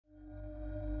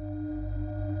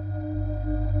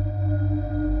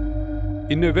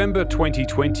In November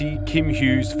 2020, Kim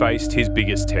Hughes faced his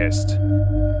biggest test.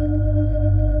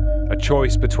 A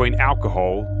choice between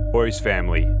alcohol or his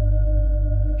family.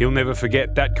 He'll never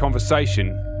forget that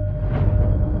conversation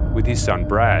with his son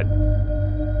Brad.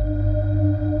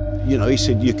 You know, he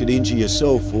said you could injure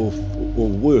yourself or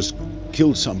worse,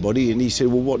 kill somebody, and he said,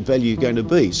 well, what value are you going to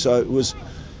be? So it was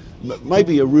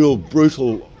maybe a real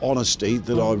brutal honesty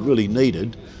that I really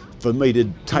needed for me to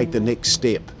take the next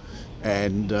step.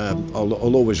 And I'll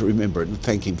always remember it and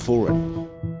thank him for it.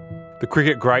 The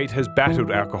cricket great has battled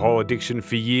alcohol addiction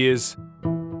for years.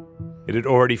 It had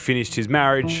already finished his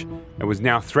marriage and was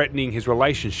now threatening his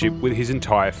relationship with his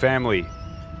entire family.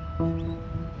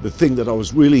 The thing that I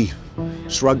was really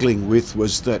struggling with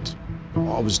was that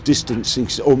I was distancing,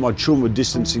 or my children were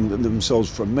distancing themselves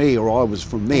from me, or I was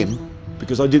from them,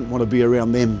 because I didn't want to be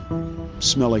around them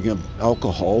smelling of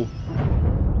alcohol.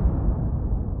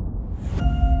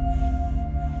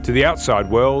 To the outside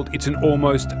world, it's an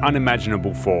almost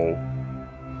unimaginable fall.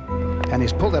 And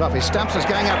he's pulled it off his stumps, is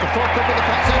going out to Thorpe, could be the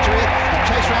flat century. A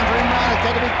chase round for him now, it's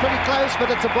going to be pretty close, but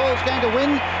it's a ball's going to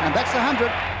win, and that's the 100.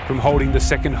 From holding the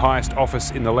second highest office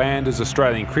in the land as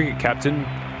Australian cricket captain,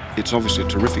 it's obviously a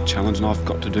terrific challenge and I've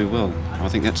got to do well. I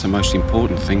think that's the most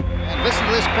important thing. And listen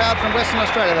to this crowd from Western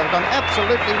Australia. They've gone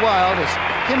absolutely wild as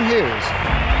Kim Hughes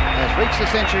has reached the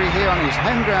century here on his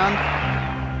home ground.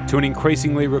 To an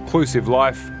increasingly reclusive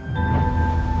life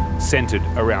centred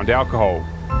around alcohol.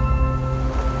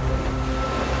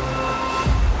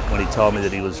 When he told me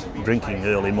that he was drinking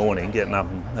early morning, getting up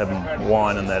and having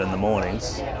wine and that in the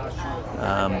mornings,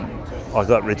 I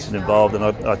got Richard involved, and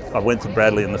I went to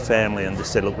Bradley and the family and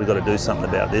just said, look, we've got to do something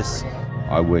about this.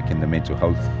 I work in the mental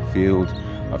health field.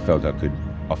 I felt I could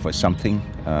offer something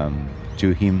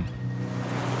to him.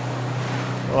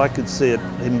 I could see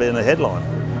him being a headline,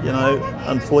 you know,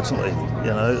 unfortunately,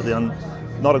 you know,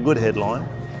 not a good headline.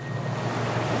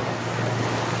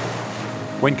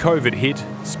 When COVID hit,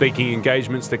 speaking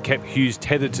engagements that kept Hughes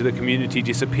tethered to the community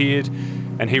disappeared,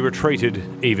 and he retreated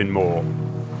even more.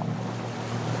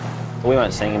 We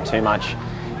weren't seeing him too much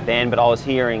then, but I was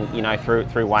hearing, you know,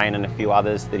 through Wayne and a few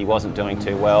others that he wasn't doing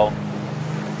too well.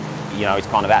 You know, he's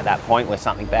kind of at that point where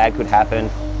something bad could happen.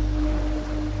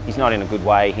 He's not in a good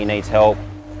way, he needs help.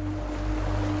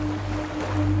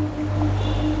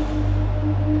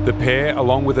 The pair,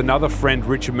 along with another friend,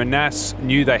 Richard Manass,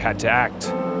 knew they had to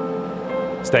act.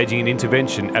 Staging an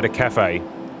intervention at a cafe,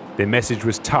 their message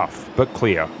was tough but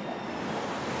clear.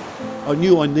 I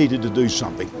knew I needed to do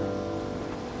something.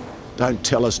 Don't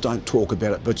tell us, don't talk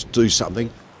about it, but do something.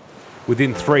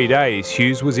 Within 3 days,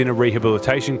 Hughes was in a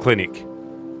rehabilitation clinic.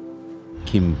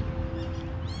 Kim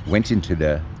went into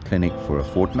the clinic for a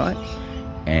fortnight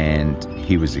and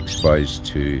he was exposed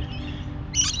to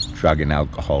drug and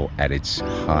alcohol at its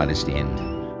hardest end.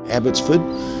 Abbotsford,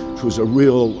 which was a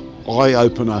real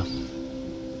eye-opener.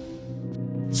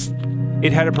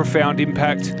 It had a profound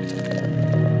impact.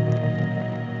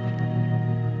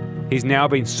 He's now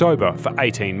been sober for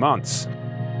 18 months.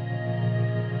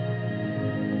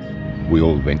 We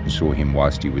all went and saw him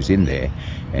whilst he was in there,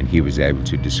 and he was able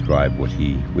to describe what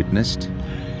he witnessed.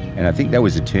 And I think that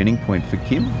was a turning point for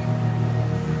Kim.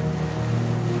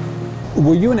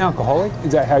 Were you an alcoholic?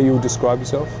 Is that how you would describe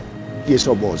yourself? Yes,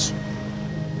 I was.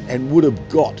 And would have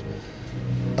got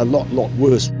a lot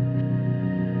worse.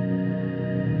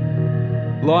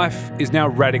 Life is now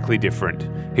radically different.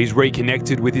 He's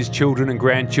reconnected with his children and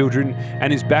grandchildren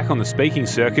and is back on the speaking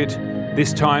circuit,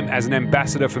 this time as an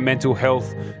ambassador for mental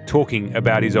health, talking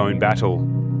about his own battle.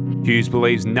 Hughes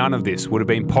believes none of this would have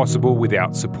been possible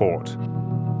without support.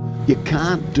 You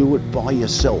can't do it by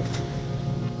yourself.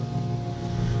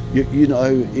 You know,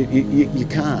 you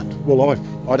can't. Well,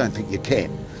 I don't think you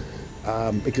can,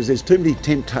 because there's too many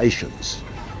temptations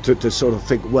to sort of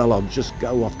think, well, I'll just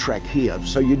go off track here.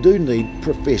 So you do need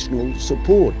professional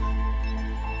support.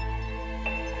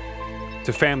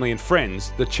 To family and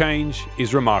friends, the change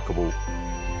is remarkable.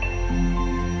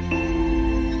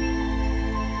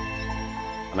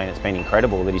 I mean, it's been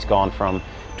incredible that he's gone from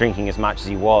drinking as much as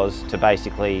he was to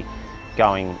basically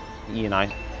going, you know,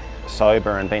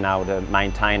 sober and being able to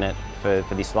maintain it for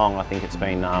this long. I think it's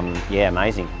been, yeah,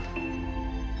 amazing.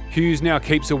 Hughes now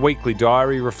keeps a weekly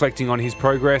diary reflecting on his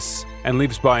progress and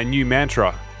lives by a new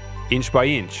mantra: inch by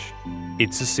inch,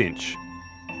 it's a cinch.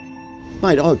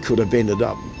 Mate, I could have ended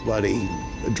up bloody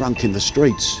drunk in the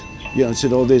streets. You know, and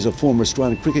said, oh, there's a former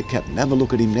Australian cricket captain, have a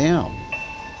look at him now.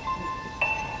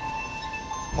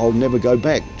 I'll never go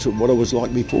back to what I was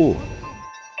like before.